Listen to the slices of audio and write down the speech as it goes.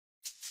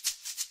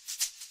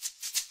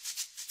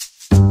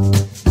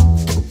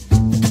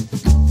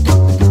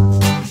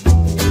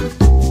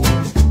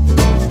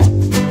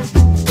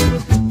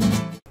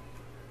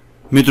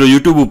મિત્રો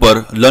YouTube ઉપર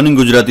learning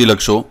Gujarati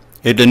લખશો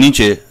એટલે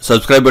નીચે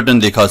સબસ્ક્રાઇબ બટન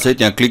દેખાશે,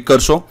 ત્યાં ક્લિક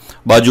કરશો,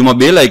 બાજુમાં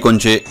બેલ આઇકોન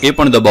છે એ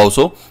પણ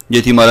દબાવશો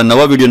જેથી મારા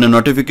નવા વિડિયોના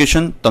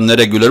નોટિફિકેશન તમને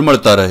રેગ્યુલર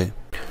મળતા રહે।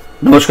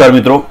 નમસ્કાર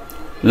મિત્રો,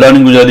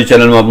 લર્નિંગ ગુજરાતી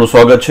ચેનલમાં આપનું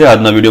સ્વાગત છે।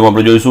 આજના વિડિયોમાં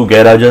આપણે જોઈશું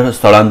ગેરહાજર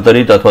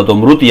સ્થળાંતરિત અથવા તો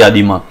મૃત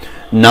યાદીમાં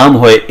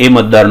નામ હોય એ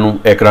મતદારનું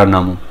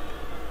એકરારનામું।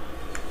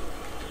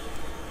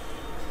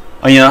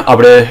 અહીંયા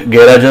આપણે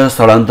ગેરહાજર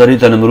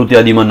સ્થળાંતરિત અને મૃત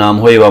યાદીમાં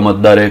નામ હોય એવા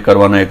મતદારે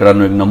કરવાના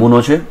એકરારનો એક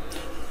નમૂનો છે।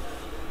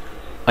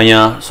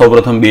 અહીંયા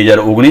સૌપ્રથમ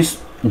 2019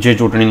 જે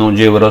ચૂંટણીનું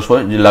જે વર્ષ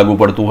હોય જે લાગુ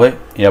પડતું હોય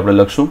એ આપણે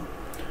લખશું।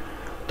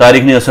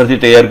 તારીખની અસરથી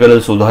તૈયાર કરેલ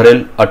સુધારેલ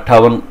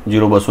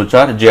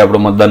 580204 જે આપણો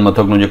મતદાન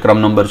મથકનો જે ક્રમ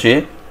નંબર છે,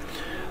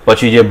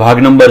 પછી જે ભાગ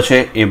નંબર છે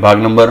એ ભાગ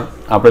નંબર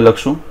આપણે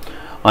લખશું।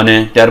 અને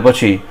ત્યાર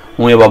પછી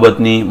હું એ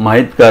બાબતની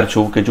માહિતગાર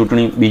છું કે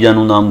ચૂંટણી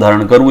બીજાનું નામ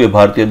ધારણ કરવું એ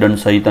ભારતીય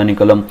દંડ સંહિતાની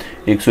કલમ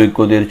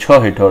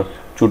 171(6) હેઠળ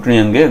ચૂંટણી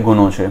અંગે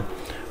ગુનો છે,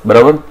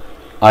 બરાબર।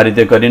 આ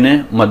રીતે કરીને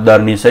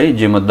મતદારની સહી,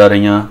 જે મતદાર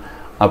અહીંયા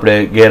આપણે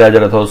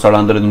ગેરહાજર અથવા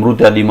સ્થળાંતરિત મૃત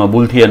યાદીમાં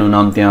ભૂલથી એનું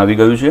નામ ત્યાં આવી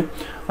ગયું છે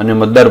અને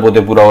મતદાર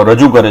પોતે પુરાવો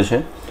રજૂ કરે છે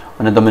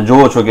અને તમે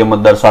જુઓ છો કે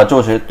મતદાર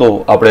સાચો છે તો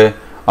આપણે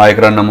આ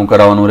એકરારનામું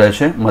કરાવવાનું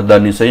રહેશે।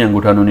 મતદારની સહી,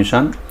 અંગૂઠાનું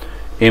નિશાન,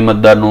 એ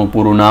મતદારનું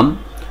પૂરું નામ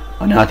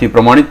અને આથી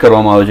પ્રમાણિત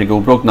કરવામાં આવે છે કે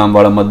ઉપરોક્ત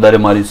નામવાળા મતદારે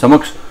મારી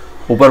સમક્ષ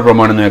ઉપર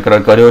પ્રમાણેનો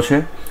એકરાર કર્યો છે।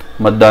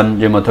 મતદાન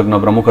જે મથકના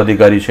પ્રમુખ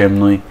અધિકારી છે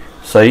એમની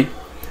સહી,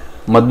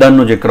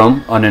 મતદાનનો જે ક્રમ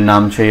અને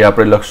નામ છે એ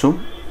આપણે લખશું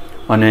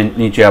અને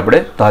નીચે આપણે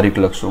તારીખ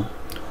લખશું।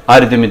 આ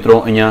રીતે મિત્રો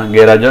અહીંયા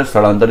ગેરહાજર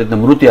સ્થળાંતરિત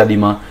મૃત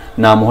યાદીમાં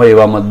નામ હોય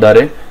એવા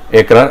મતદારે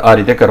એકરાર આ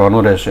રીતે કરવાનો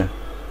રહેશે।